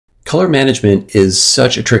Color management is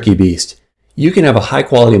such a tricky beast. You can have a high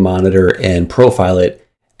quality monitor and profile it,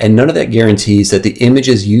 and none of that guarantees that the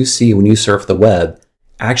images you see when you surf the web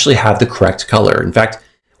actually have the correct color. In fact,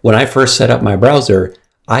 when I first set up my browser,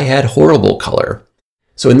 I had horrible color.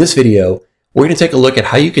 So in this video, we're going to take a look at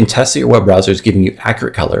how you can test that your web browser is giving you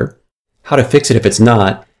accurate color, how to fix it if it's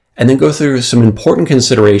not, and then go through some important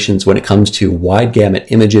considerations when it comes to wide gamut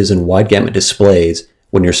images and wide gamut displays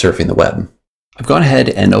when you're surfing the web. I've gone ahead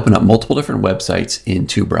and opened up multiple different websites in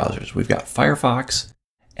two browsers. We've got Firefox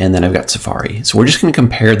and then I've got Safari. So we're just going to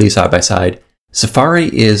compare these side by side. Safari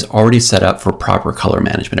is already set up for proper color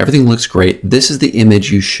management. Everything looks great. This is the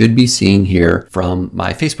image you should be seeing here from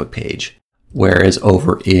my Facebook page. Whereas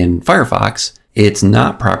over in Firefox, it's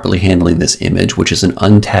not properly handling this image, which is an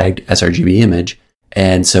untagged sRGB image.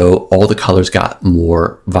 And so all the colors got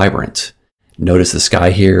more vibrant. Notice the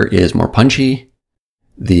sky here is more punchy.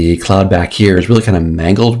 The cloud back here is really kind of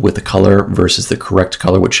mangled with the color versus the correct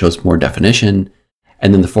color, which shows more definition.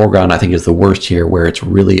 And then the foreground, I think, is the worst here, where it's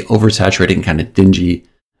really oversaturated and kind of dingy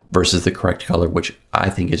versus the correct color, which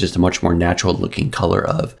I think is just a much more natural looking color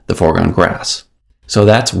of the foreground grass. So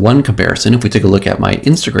that's one comparison. If we take a look at my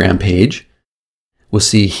Instagram page, we'll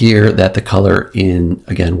see here that the color in,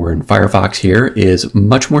 again, we're in Firefox here, is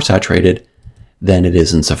much more saturated than it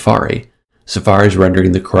is in Safari. Safari is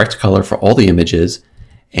rendering the correct color for all the images,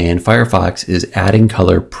 and Firefox is adding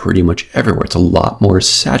color pretty much everywhere. It's a lot more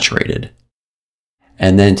saturated.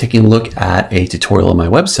 And then taking a look at a tutorial on my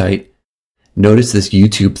website, notice this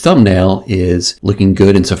YouTube thumbnail is looking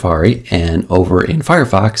good in Safari, and over in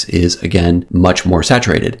Firefox is, again, much more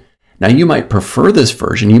saturated. Now you might prefer this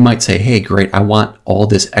version. You might say, hey, great, I want all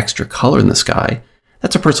this extra color in the sky.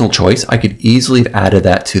 That's a personal choice. I could easily have added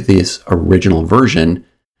that to this original version,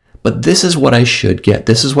 but this is what I should get.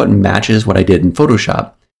 This is what matches what I did in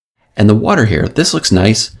Photoshop. And the water here, this looks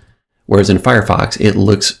nice, whereas in Firefox, it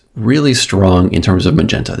looks really strong in terms of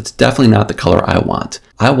magenta. It's definitely not the color I want.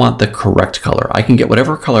 I want the correct color. I can get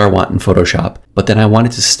whatever color I want in Photoshop, but then I want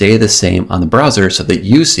it to stay the same on the browser so that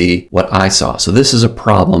you see what I saw. So this is a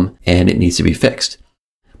problem and it needs to be fixed.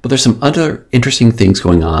 But there's some other interesting things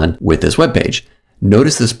going on with this web page.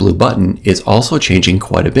 Notice this blue button is also changing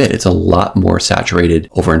quite a bit. It's a lot more saturated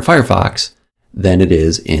over in Firefox than it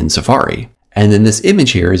is in Safari. And then this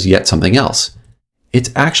image here is yet something else.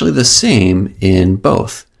 It's actually the same in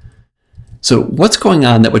both. So what's going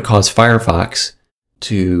on that would cause Firefox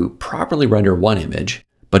to properly render one image,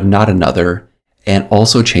 but not another, and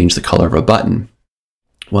also change the color of a button?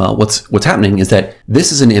 Well, what's happening is that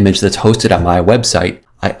this is an image that's hosted on my website.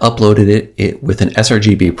 I uploaded it with an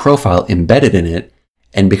sRGB profile embedded in it,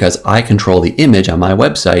 and because I control the image on my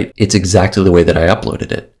website, it's exactly the way that I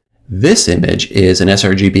uploaded it. This image is an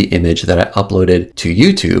sRGB image that I uploaded to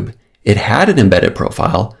YouTube. It had an embedded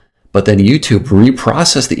profile, but then YouTube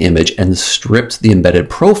reprocessed the image and stripped the embedded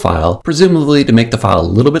profile, presumably to make the file a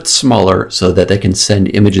little bit smaller so that they can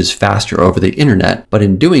send images faster over the internet. But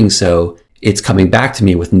in doing so, it's coming back to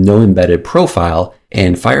me with no embedded profile,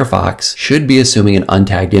 and Firefox should be assuming an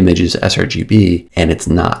untagged image is sRGB, and it's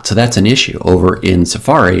not. So that's an issue. Over in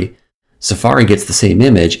Safari, Safari gets the same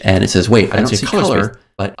image and it says, wait, I don't see color,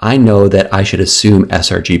 but I know that I should assume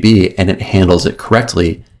sRGB, and it handles it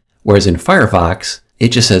correctly. Whereas in Firefox, it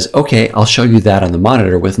just says, okay, I'll show you that on the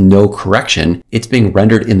monitor with no correction. It's being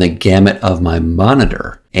rendered in the gamut of my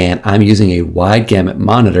monitor. And I'm using a wide gamut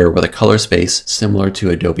monitor with a color space similar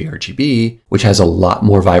to Adobe RGB, which has a lot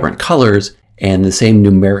more vibrant colors, and the same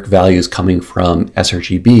numeric values coming from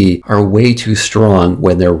sRGB are way too strong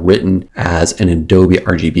when they're written as an Adobe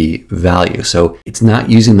RGB value. So it's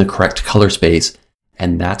not using the correct color space,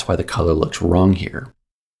 and that's why the color looks wrong here.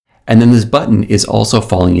 And then this button is also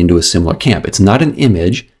falling into a similar camp. It's not an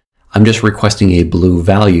image. I'm just requesting a blue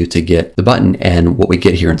value to get the button. And what we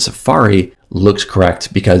get here in Safari looks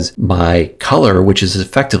correct because my color, which is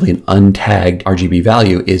effectively an untagged RGB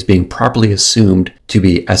value, is being properly assumed to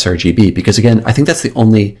be sRGB. Because again, I think that's the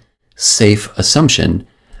only safe assumption.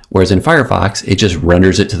 Whereas in Firefox, it just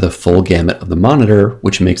renders it to the full gamut of the monitor,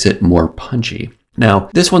 which makes it more punchy. Now,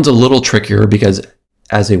 this one's a little trickier because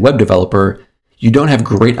as a web developer, you don't have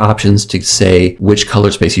great options to say which color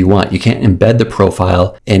space you want. You can't embed the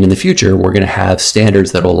profile. And in the future, we're going to have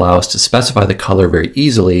standards that will allow us to specify the color very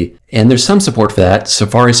easily. And there's some support for that.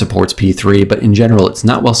 Safari supports P3, but in general, it's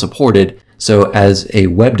not well supported. So as a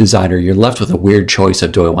web designer, you're left with a weird choice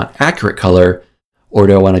of, do I want accurate color, or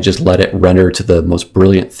do I want to just let it render to the most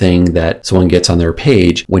brilliant thing that someone gets on their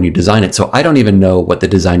page when you design it? So I don't even know what the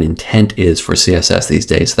design intent is for CSS these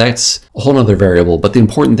days. That's a whole other variable. But the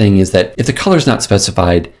important thing is that if the color is not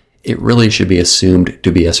specified, it really should be assumed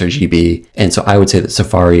to be sRGB. And so I would say that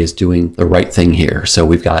Safari is doing the right thing here. So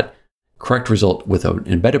we've got correct result with an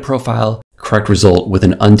embedded profile, correct result with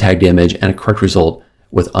an untagged image, and a correct result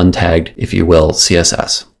with untagged, if you will,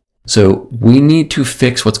 CSS. So we need to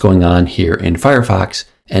fix what's going on here in Firefox.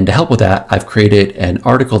 And to help with that, I've created an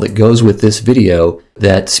article that goes with this video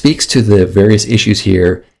that speaks to the various issues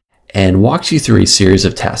here and walks you through a series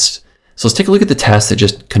of tests. So let's take a look at the tests that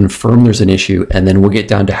just confirm there's an issue, and then we'll get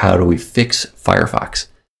down to how do we fix Firefox.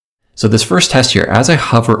 So this first test here, as I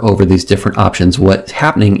hover over these different options, what's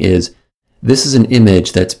happening is this is an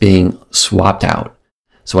image that's being swapped out.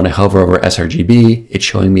 So when I hover over sRGB, it's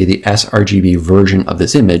showing me the sRGB version of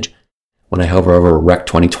this image. When I hover over Rec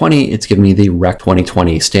 2020, it's giving me the Rec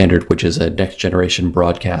 2020 standard, which is a next generation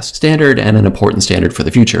broadcast standard and an important standard for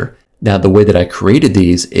the future. Now, the way that I created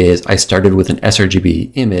these is I started with an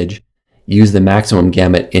sRGB image, used the maximum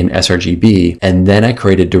gamut in sRGB, and then I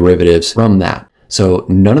created derivatives from that. So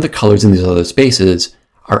none of the colors in these other spaces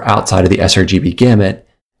are outside of the sRGB gamut,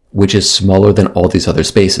 which is smaller than all these other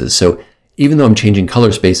spaces. So even though I'm changing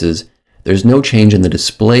color spaces, there's no change in the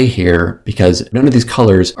display here because none of these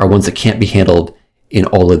colors are ones that can't be handled in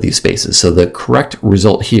all of these spaces. So the correct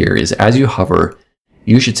result here is as you hover,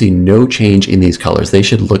 you should see no change in these colors. They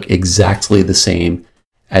should look exactly the same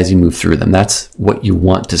as you move through them. That's what you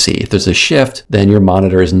want to see. If there's a shift, then your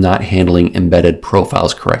monitor is not handling embedded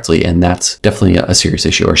profiles correctly, and that's definitely a serious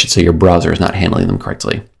issue, or I should say your browser is not handling them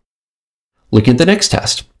correctly. Looking at the next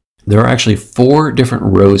test, there are actually 4 different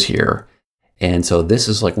rows here. And so this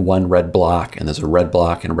is like one red block, and there's a red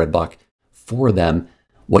block and a red block for them.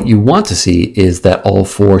 What you want to see is that all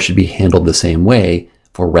 4 should be handled the same way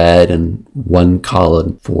for red, and 1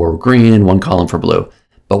 column for green and 1 column for blue.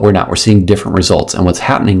 But we're not. We're seeing different results. And what's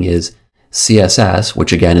happening is CSS,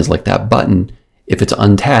 which again is like that button, if it's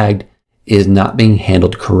untagged, is not being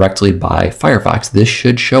handled correctly by Firefox. This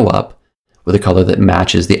should show up with a color that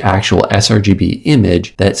matches the actual sRGB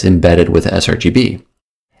image that's embedded with sRGB.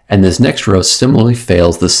 And this next row similarly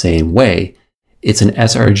fails the same way. It's an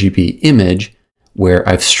sRGB image where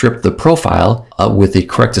I've stripped the profile with the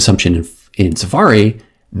correct assumption in Safari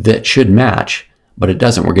that should match, but it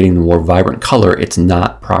doesn't. We're getting the more vibrant color. It's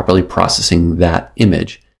not properly processing that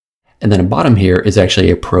image. And then at the bottom here is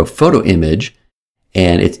actually a ProPhoto image,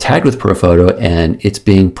 and it's tagged with ProPhoto, and it's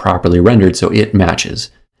being properly rendered, so it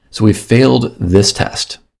matches. So we've failed this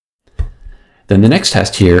test. Then the next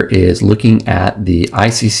test here is looking at the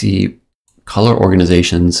ICC Color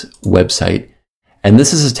Organization's website. And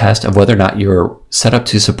this is a test of whether or not you're set up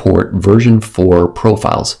to support version 4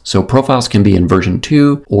 profiles. So profiles can be in version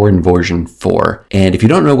 2 or in version 4. And if you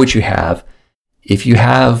don't know what you have, if you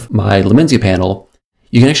have my Lumenzia panel,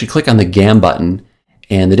 you can actually click on the GAM button,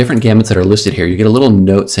 and the different gamuts that are listed here, you get a little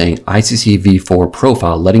note saying ICC v4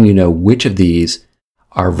 profile, letting you know which of these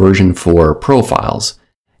are version 4 profiles.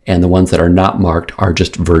 And the ones that are not marked are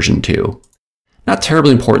just version 2. Not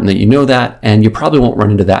terribly important that you know that, and you probably won't run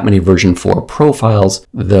into that many version 4 profiles,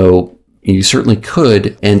 though you certainly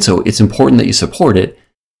could, and so it's important that you support it.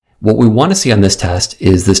 What we want to see on this test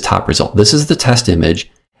is this top result. This is the test image,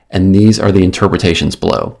 and these are the interpretations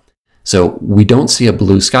below. So we don't see a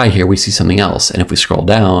blue sky here, we see something else, and if we scroll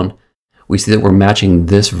down, we see that we're matching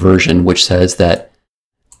this version, which says that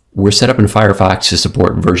we're set up in Firefox to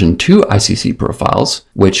support version 2 ICC profiles,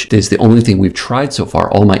 which is the only thing we've tried so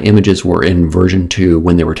far. All my images were in version 2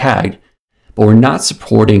 when they were tagged, but we're not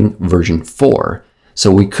supporting version 4.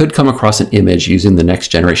 So we could come across an image using the next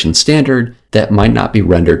generation standard that might not be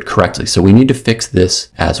rendered correctly. So we need to fix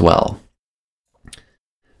this as well.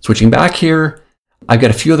 Switching back here, I've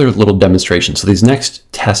got a few other little demonstrations. So these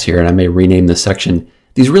next tests here, and I may rename this section,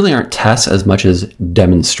 these really aren't tests as much as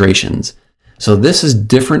demonstrations. So this is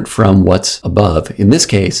different from what's above. In this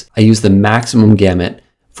case, I use the maximum gamut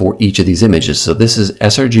for each of these images. So this is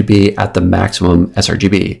sRGB at the maximum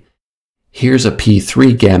sRGB. Here's a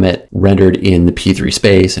P3 gamut rendered in the P3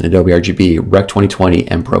 space in Adobe RGB, Rec 2020,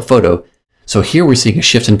 and ProPhoto. So here we're seeing a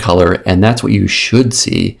shift in color, and that's what you should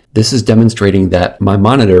see. This is demonstrating that my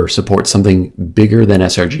monitor supports something bigger than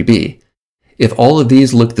sRGB. If all of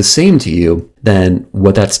these look the same to you, then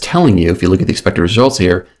what that's telling you, if you look at the expected results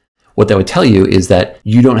here, what that would tell you is that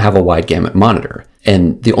you don't have a wide gamut monitor.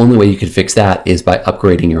 And the only way you could fix that is by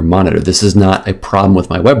upgrading your monitor. This is not a problem with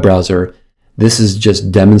my web browser. This is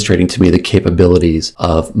just demonstrating to me the capabilities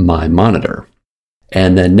of my monitor.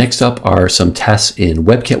 And then next up are some tests in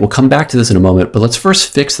WebKit. We'll come back to this in a moment, but let's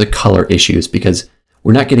first fix the color issues because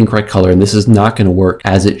we're not getting correct color, and this is not going to work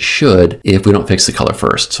as it should if we don't fix the color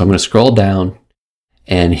first. So I'm going to scroll down,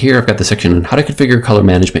 And here I've got the section on how to configure color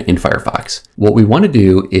management in Firefox. What we want to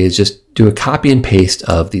do is just do a copy and paste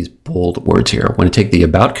of these bold words here. I'm going to take the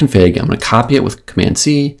about config, I'm going to copy it with Command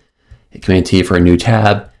C, hit Command T for a new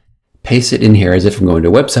tab, paste it in here as if I'm going to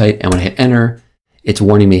a website, and when I hit enter, it's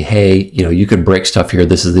warning me, hey, you could break stuff here.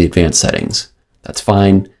 This is the advanced settings. That's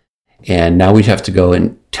fine. And now we have to go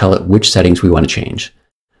and tell it which settings we want to change.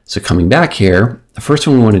 So coming back here, the first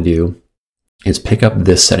one we want to do is pick up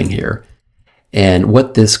this setting here. And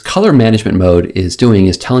what this color management mode is doing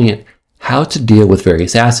is telling it how to deal with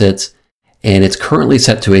various assets. And it's currently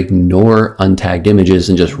set to ignore untagged images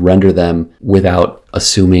and just render them without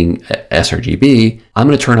assuming sRGB. I'm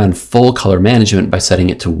going to turn on full color management by setting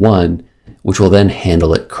it to 1, which will then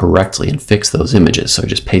handle it correctly and fix those images. So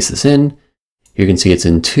just paste this in. You can see it's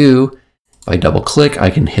in 2. If I double click, I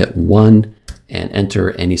can hit 1 and enter,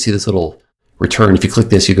 and you see this little return. If you click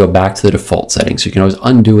this, you go back to the default settings. So you can always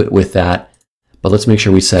undo it with that. But let's make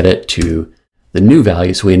sure we set it to the new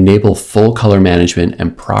value so we enable full color management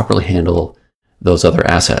and properly handle those other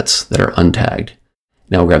assets that are untagged.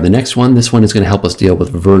 Now we'll grab the next one. This one is going to help us deal with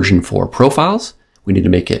version 4 profiles. We need to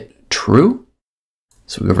make it true.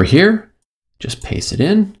 So we go over here, just paste it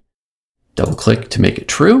in, double click to make it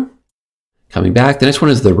true. Coming back, the next one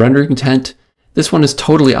is the rendering intent. This one is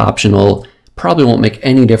totally optional, probably won't make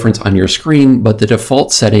any difference on your screen, but the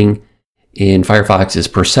default setting in Firefox is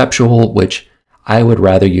perceptual, which I would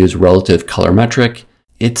rather use relative colorimetric.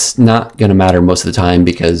 It's not going to matter most of the time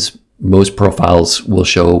because most profiles will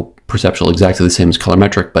show perceptual exactly the same as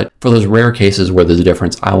colorimetric, but for those rare cases where there's a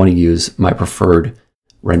difference, I want to use my preferred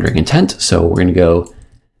rendering intent. So we're going to go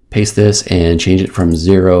paste this and change it from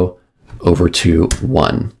 0 over to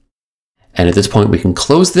 1. And at this point, we can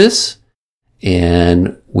close this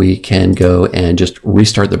and we can go and just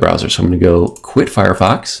restart the browser. So I'm going to go quit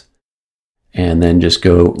Firefox and then just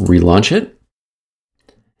go relaunch it.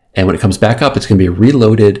 And when it comes back up, it's going to be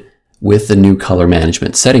reloaded with the new color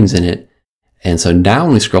management settings in it. And so now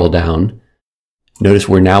when we scroll down, notice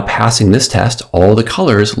we're now passing this test. All the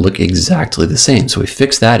colors look exactly the same. So we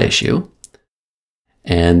fixed that issue.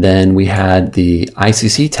 And then we had the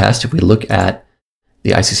ICC test. If we look at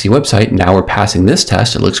the ICC website, now we're passing this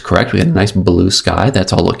test. It looks correct. We had a nice blue sky.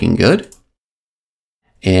 That's all looking good.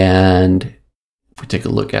 And if we take a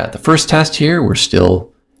look at the first test here, we're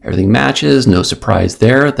still, everything matches. No surprise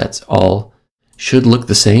there. That's all should look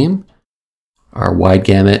the same. Our wide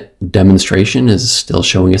gamut demonstration is still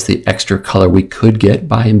showing us the extra color we could get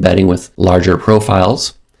by embedding with larger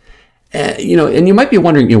profiles. And you might be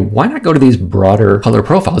wondering, why not go to these broader color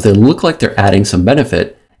profiles? They look like they're adding some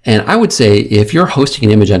benefit. And I would say if you're hosting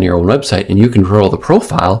an image on your own website and you control the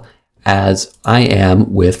profile, as I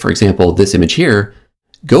am with, for example, this image here,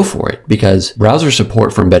 go for it, because browser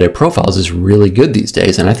support for embedded profiles is really good these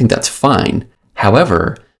days, and I think that's fine.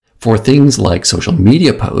 However, for things like social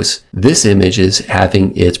media posts, this image is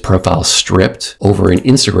having its profile stripped. Over in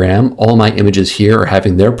Instagram, all my images here are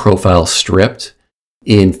having their profile stripped.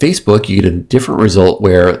 In Facebook, you get a different result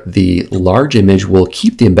where the large image will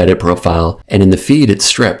keep the embedded profile, and in the feed, it's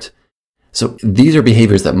stripped. So these are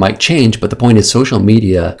behaviors that might change, but the point is social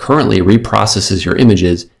media currently reprocesses your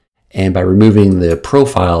images, and by removing the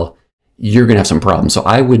profile, you're going to have some problems. So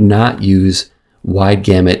I would not use wide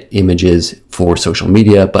gamut images for social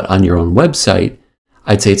media, but on your own website,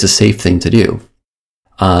 I'd say it's a safe thing to do.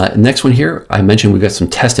 Next one here, I mentioned we've got some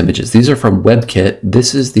test images. These are from WebKit.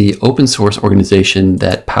 This is the open source organization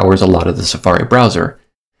that powers a lot of the Safari browser.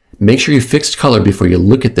 Make sure you fixed color before you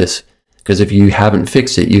look at this, because if you haven't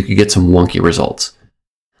fixed it, you could get some wonky results.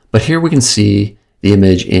 But here we can see the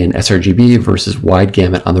image in sRGB versus wide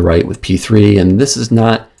gamut on the right with P3, and this is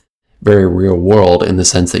not very real world in the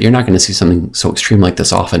sense that you're not going to see something so extreme like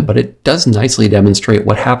this often, but it does nicely demonstrate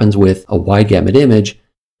what happens with a wide gamut image.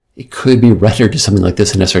 It could be rendered to something like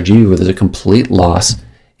this in sRGB where there's a complete loss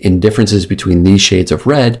in differences between these shades of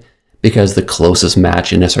red because the closest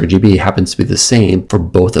match in sRGB happens to be the same for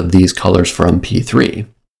both of these colors from P3.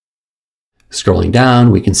 Scrolling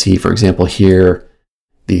down, we can see, for example, here,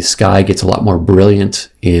 the sky gets a lot more brilliant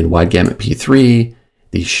in wide gamut P3.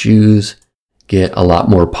 These shoes get a lot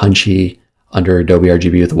more punchy under Adobe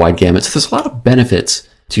RGB with wide gamut. So there's a lot of benefits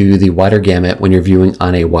to the wider gamut when you're viewing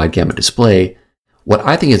on a wide gamut display. What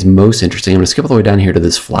I think is most interesting, I'm going to skip all the way down here to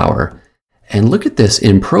this flower. And look at this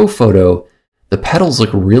in Pro Photo, the petals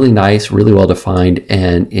look really nice, really well defined.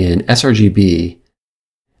 And in sRGB,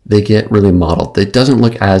 they get really mottled. It doesn't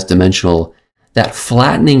look as dimensional. That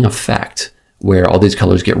flattening effect where all these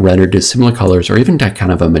colors get rendered to similar colors or even to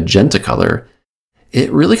kind of a magenta color,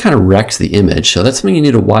 it really kind of wrecks the image. So that's something you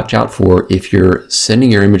need to watch out for if you're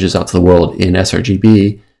sending your images out to the world in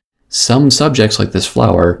sRGB. some subjects like this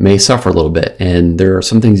flower may suffer a little bit. And there are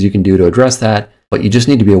some things you can do to address that, but you just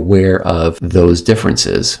need to be aware of those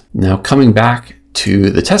differences. Now, coming back to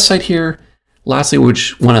the test site here, lastly, we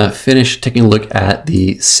just want to finish taking a look at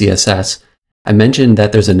the CSS. I mentioned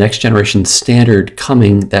that there's a next generation standard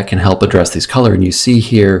coming that can help address these color. And you see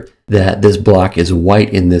here that this block is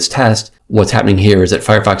white in this test. What's happening here is that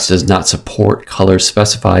Firefox does not support colors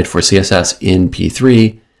specified for CSS in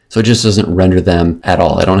P3. So it just doesn't render them at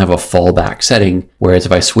all. I don't have a fallback setting. Whereas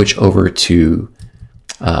if I switch over to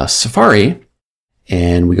Safari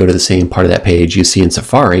and we go to the same part of that page, you see in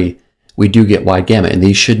Safari, we do get wide gamut, and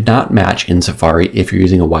these should not match in Safari if you're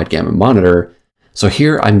using a wide gamut monitor. So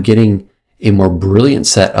here I'm getting a more brilliant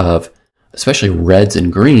set of especially reds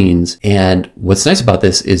and greens. And what's nice about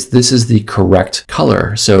this is the correct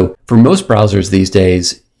color. So for most browsers these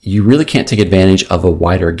days, you really can't take advantage of a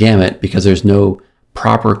wider gamut because there's no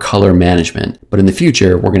proper color management. But in the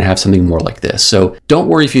future, we're going to have something more like this. So don't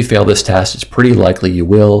worry if you fail this test. It's pretty likely you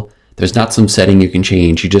will. There's not some setting you can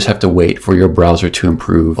change. You just have to wait for your browser to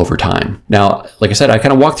improve over time. Now, like I said, I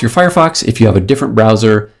kind of walked through Firefox. If you have a different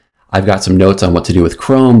browser, I've got some notes on what to do with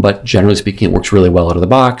Chrome, but generally speaking, it works really well out of the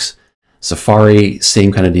box. Safari,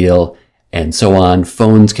 same kind of deal, and so on.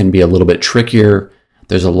 Phones can be a little bit trickier.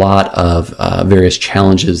 There's a lot of various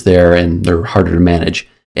challenges there, and they're harder to manage.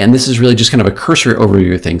 And this is really just kind of a cursory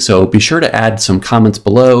overview thing. So be sure to add some comments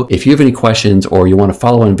below if you have any questions or you want to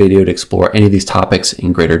follow on video to explore any of these topics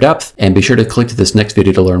in greater depth. And be sure to click to this next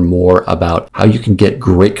video to learn more about how you can get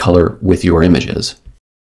great color with your images.